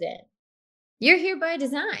accident. You're here by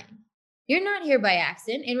design. You're not here by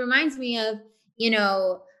accident. It reminds me of,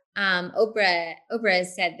 Oprah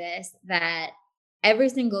has said this, that every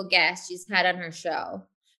single guest she's had on her show,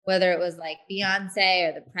 whether it was like Beyonce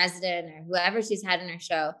or the president or whoever she's had in her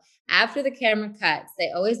show, after the camera cuts,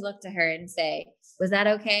 they always look to her and say, was that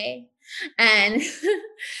okay? And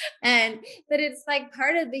but it's like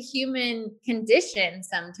part of the human condition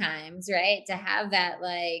sometimes, right? To have that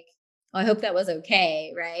like, oh, I hope that was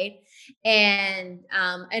okay, right? And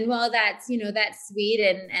while that's that's sweet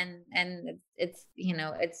and it's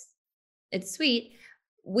it's sweet,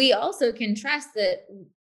 we also can trust that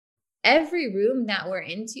every room that we're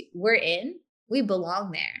in, we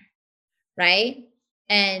belong there, right?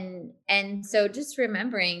 And so just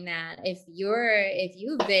remembering that if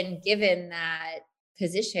you've been given that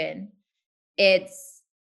position, it's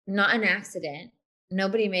not an accident.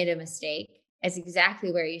 Nobody made a mistake. It's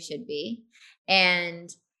exactly where you should be. And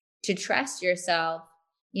to trust yourself,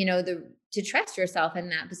 to trust yourself in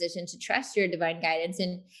that position, to trust your divine guidance.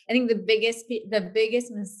 And I think the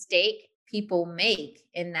biggest mistake people make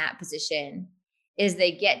in that position is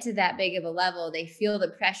they get to that big of a level. They feel the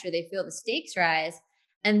pressure, they feel the stakes rise,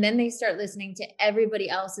 and then they start listening to everybody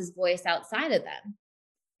else's voice outside of them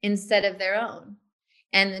instead of their own.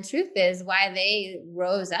 And the truth is, why they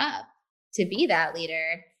rose up to be that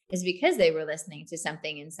leader is because they were listening to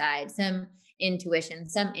something inside, some intuition,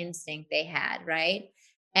 some instinct they had, right?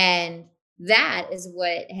 And that is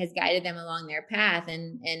what has guided them along their path,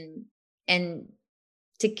 and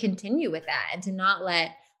to continue with that and to not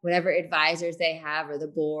let whatever advisors they have or the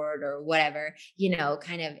board or whatever,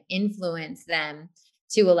 kind of influence them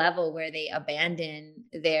to a level where they abandon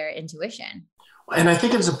their intuition. And I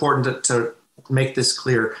think it's important to make this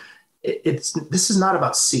clear. This is not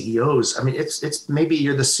about CEOs. I mean, it's maybe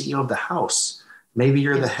you're the CEO of the house. Maybe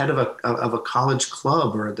you're the head of a college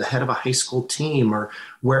club or the head of a high school team or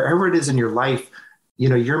wherever it is in your life.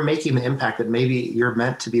 You're making the impact that maybe you're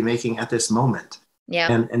meant to be making at this moment.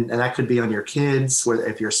 Yeah. And that could be on your kids, whether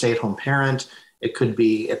if you're a stay-at-home parent, it could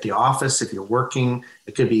be at the office if you're working,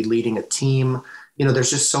 it could be leading a team. There's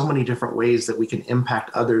just so many different ways that we can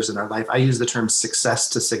impact others in our life. I use the term success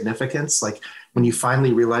to significance. Like when you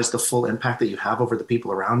finally realize the full impact that you have over the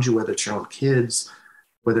people around you, whether it's your own kids,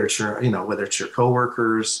 whether it's your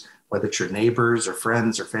coworkers, whether it's your neighbors or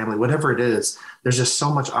friends or family, whatever it is, there's just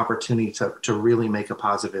so much opportunity to really make a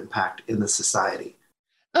positive impact in the society.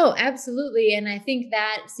 Oh, absolutely. And I think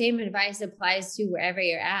that same advice applies to wherever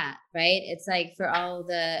you're at, right? It's like for all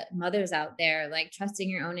the mothers out there, like trusting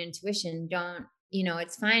your own intuition.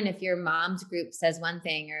 It's fine if your mom's group says one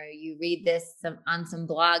thing or you read this on some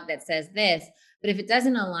blog that says this, but if it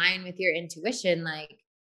doesn't align with your intuition, like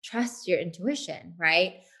trust your intuition,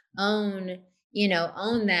 right? Own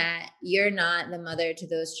that you're not the mother to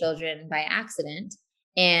those children by accident,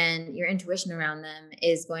 and your intuition around them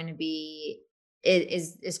is going to be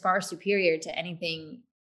is far superior to anything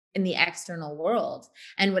in the external world.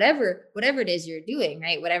 And whatever it is you're doing,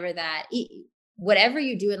 right? Whatever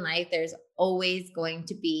you do in life, there's always going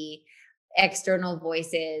to be external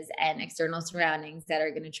voices and external surroundings that are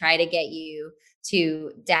going to try to get you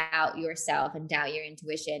to doubt yourself and doubt your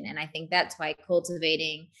intuition. And I think that's why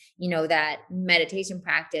cultivating, that meditation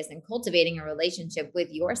practice and cultivating a relationship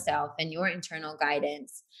with yourself and your internal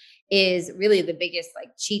guidance is really the biggest like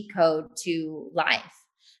cheat code to life.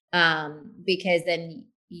 Because then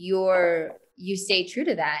you stay true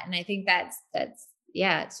to that. And I think that's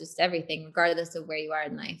it's just everything, regardless of where you are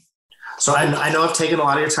in life. So I know I've taken a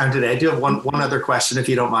lot of your time today. I do have one other question, if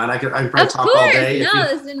you don't mind. I could probably talk all day. No,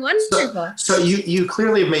 it's been wonderful. So you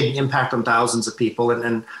clearly have made an impact on thousands of people.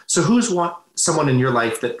 And so who's someone in your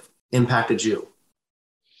life that impacted you?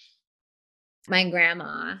 My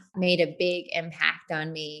grandma made a big impact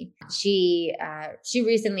on me. She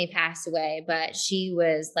recently passed away, but she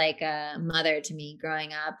was like a mother to me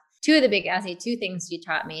growing up. Two things she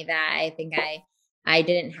taught me that I think I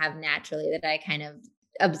didn't have naturally that I kind of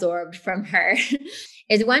absorbed from her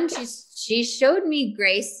is one, she showed me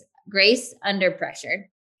grace under pressure.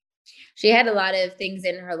 She had a lot of things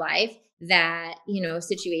in her life that,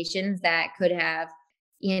 situations that could have,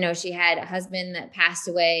 she had a husband that passed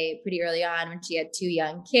away pretty early on when she had two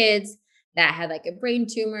young kids that had like a brain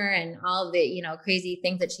tumor and all of the, crazy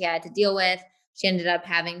things that she had to deal with. She ended up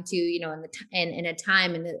having to, in a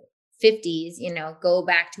time in the 50s, go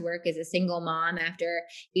back to work as a single mom after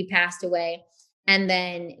he passed away. And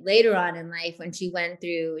then later on in life, when she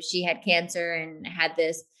had cancer and had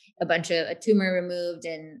a tumor removed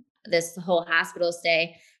and this whole hospital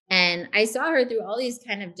stay. And I saw her through all these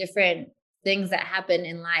kind of different things that happen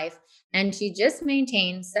in life. And she just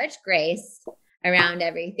maintained such grace around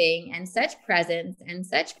everything and such presence and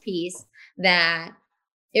such peace that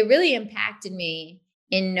it really impacted me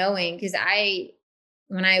in knowing, because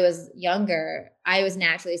when I was younger, I was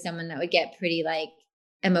naturally someone that would get pretty like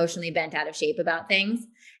emotionally bent out of shape about things.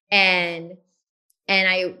 And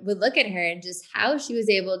I would look at her and just how she was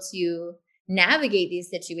able to navigate these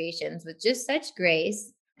situations with just such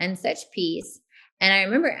grace and such peace. And I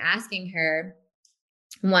remember asking her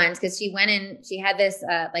once, because she went in, she had this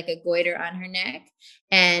like a goiter on her neck,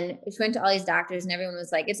 and she went to all these doctors and everyone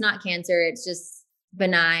was like, it's not cancer, it's just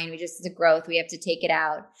benign. It's a growth. We have to take it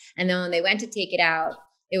out. And then when they went to take it out,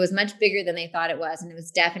 it was much bigger than they thought it was. And it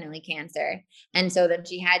was definitely cancer. And so then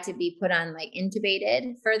she had to be put on like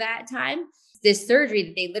intubated for that time. This surgery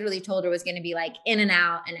that they literally told her was going to be like in and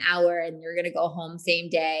out an hour and you're going to go home same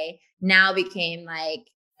day, now became like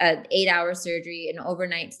an 8-hour surgery, an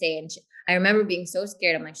overnight stay. And I remember being so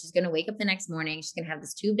scared. I'm like, she's going to wake up the next morning. She's going to have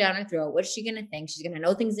this tube down her throat. What's she going to think? She's going to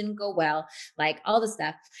know things didn't go well, like all the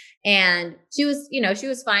stuff. And she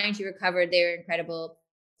was fine. She recovered. They were incredible.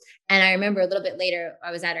 And I remember a little bit later,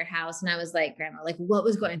 I was at her house and I was like, Grandma, like what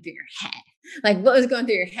was going through your head? Like what was going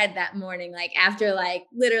through your head that morning? Like after like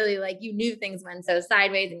literally like you knew things went so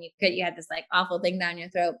sideways and you had this like awful thing down your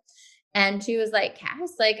throat. And she was like,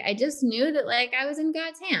 Cass, like I just knew that like I was in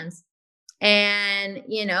God's hands. And,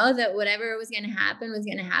 that whatever was going to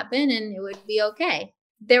happen and it would be okay.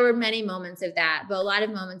 There were many moments of that, but a lot of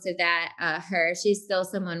moments of that, she's still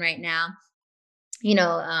someone right now,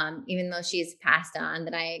 even though she's passed on,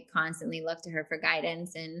 that I constantly look to her for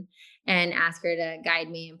guidance and ask her to guide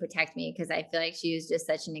me and protect me. Cause I feel like she was just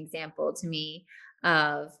such an example to me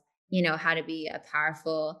of, how to be a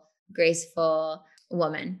powerful, graceful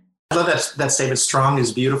woman. I love that statement. Strong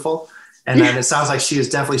is beautiful. And it sounds like she is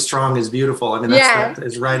definitely strong is beautiful. I mean, that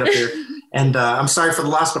is right up there. And I'm sorry for the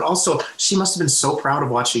loss, but also she must have been so proud of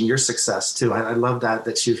watching your success too. I love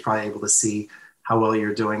that she was probably able to see how well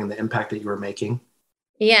you're doing and the impact that you were making.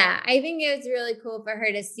 Yeah, I think it was really cool for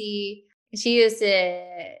her to see. She used to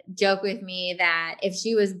joke with me that if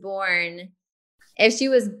she was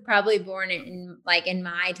probably born in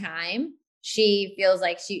my time, she feels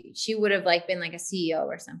like she would have like been like a CEO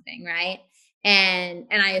or something, right? And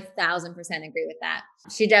I 1,000% agree with that.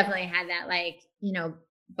 She definitely had that like,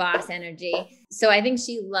 boss energy. So I think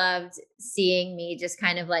she loved seeing me just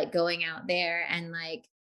kind of like going out there and like,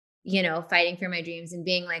 fighting for my dreams and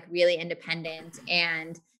being like really independent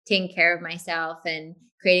and taking care of myself and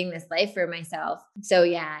creating this life for myself. So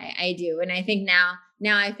yeah, I do. And I think now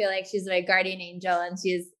I feel like she's my guardian angel and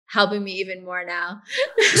she's helping me even more now.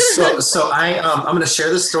 So I'm going to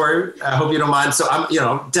share this story. I hope you don't mind. So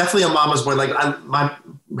I'm, definitely a mama's boy. Like I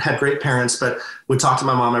had great parents, but would talk to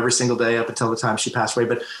my mom every single day up until the time she passed away.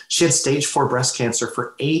 But she had stage 4 breast cancer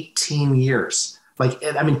for 18 years.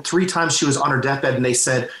 3 times she was on her deathbed and they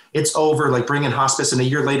said, it's over, like bring in hospice. And a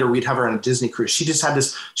year later, we'd have her on a Disney cruise. She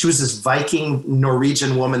was this Viking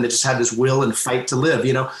Norwegian woman that just had this will and fight to live,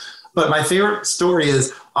 But my favorite story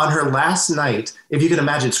is on her last night, if you can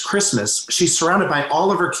imagine, it's Christmas. She's surrounded by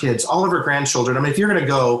all of her kids, all of her grandchildren. I mean, if you're going to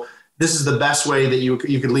go, this is the best way that you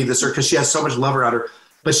could leave this earth because she has so much love around her,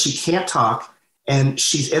 but she can't talk and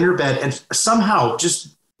she's in her bed and somehow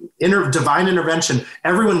just divine intervention,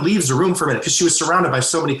 everyone leaves the room for a minute because she was surrounded by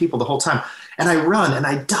so many people the whole time. And I run and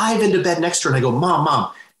I dive into bed next to her and I go,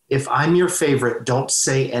 Mom, if I'm your favorite, don't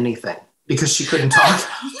say anything, because she couldn't talk.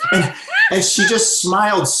 And she just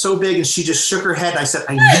smiled so big and she just shook her head. I said,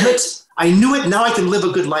 I knew it. Now I can live a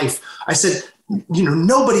good life. I said,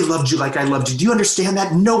 nobody loved you like I loved you. Do you understand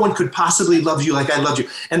that? No one could possibly love you like I loved you.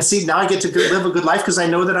 And see, now I get to live a good life because I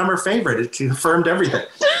know that I'm her favorite. It confirmed everything.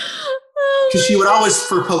 Because she would always,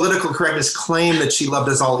 for political correctness, claim that she loved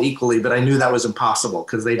us all equally, but I knew that was impossible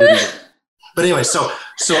because they didn't. But anyway,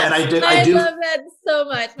 and I do love that so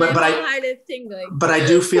much. My heart is tingling. But I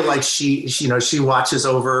do feel like she watches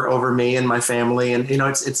over me and my family, and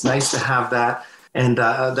it's nice to have that and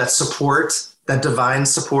that support, that divine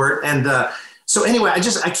support, and so anyway, I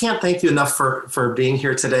can't thank you enough for being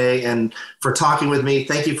here today and for talking with me.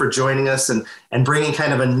 Thank you for joining us and bringing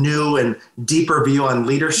kind of a new and deeper view on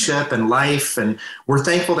leadership and life. And we're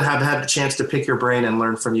thankful to have had the chance to pick your brain and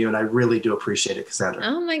learn from you. And I really do appreciate it, Cassandra.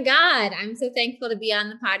 Oh my God. I'm so thankful to be on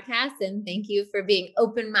the podcast, and thank you for being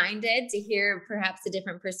open-minded to hear perhaps a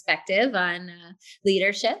different perspective on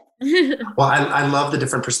leadership. Well, I love the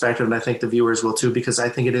different perspective, and I think the viewers will too, because I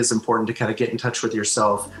think it is important to kind of get in touch with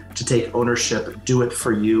yourself, to take ownership, do it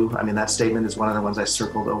for you. I mean, that statement is one of the ones I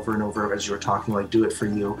circled over and over as you were talking, like do it for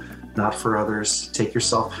you, not for others. Take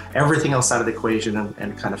yourself, everything else out of the equation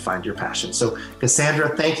and kind of find your passion. So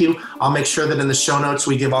Cassandra, thank you. I'll make sure that in the show notes,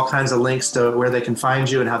 we give all kinds of links to where they can find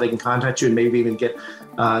you and how they can contact you and maybe even get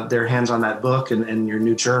their hands on that book and your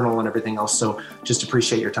new journal and everything else. So just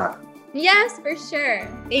appreciate your time. Yes, for sure.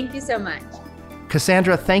 Thank you so much.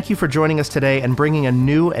 Cassandra, thank you for joining us today and bringing a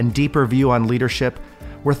new and deeper view on leadership.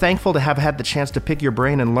 We're thankful to have had the chance to pick your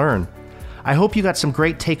brain and learn. I hope you got some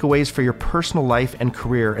great takeaways for your personal life and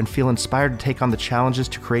career and feel inspired to take on the challenges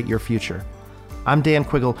to create your future. I'm Dan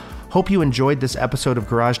Quiggle. Hope you enjoyed this episode of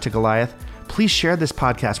Garage to Goliath. Please share this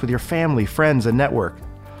podcast with your family, friends, and network.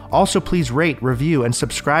 Also, please rate, review, and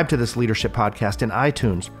subscribe to this leadership podcast in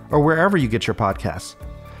iTunes or wherever you get your podcasts.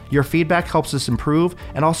 Your feedback helps us improve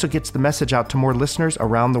and also gets the message out to more listeners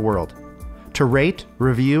around the world. To rate,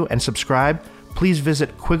 review, and subscribe, please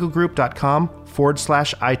visit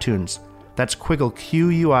quigglegroup.com/iTunes. That's Quiggle,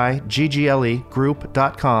 Q-U-I-G-G-L-E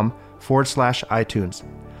group.com/iTunes.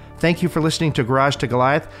 Thank you for listening to Garage to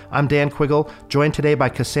Goliath. I'm Dan Quiggle, joined today by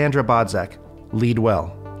Cassandra Bodzek. Lead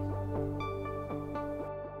well.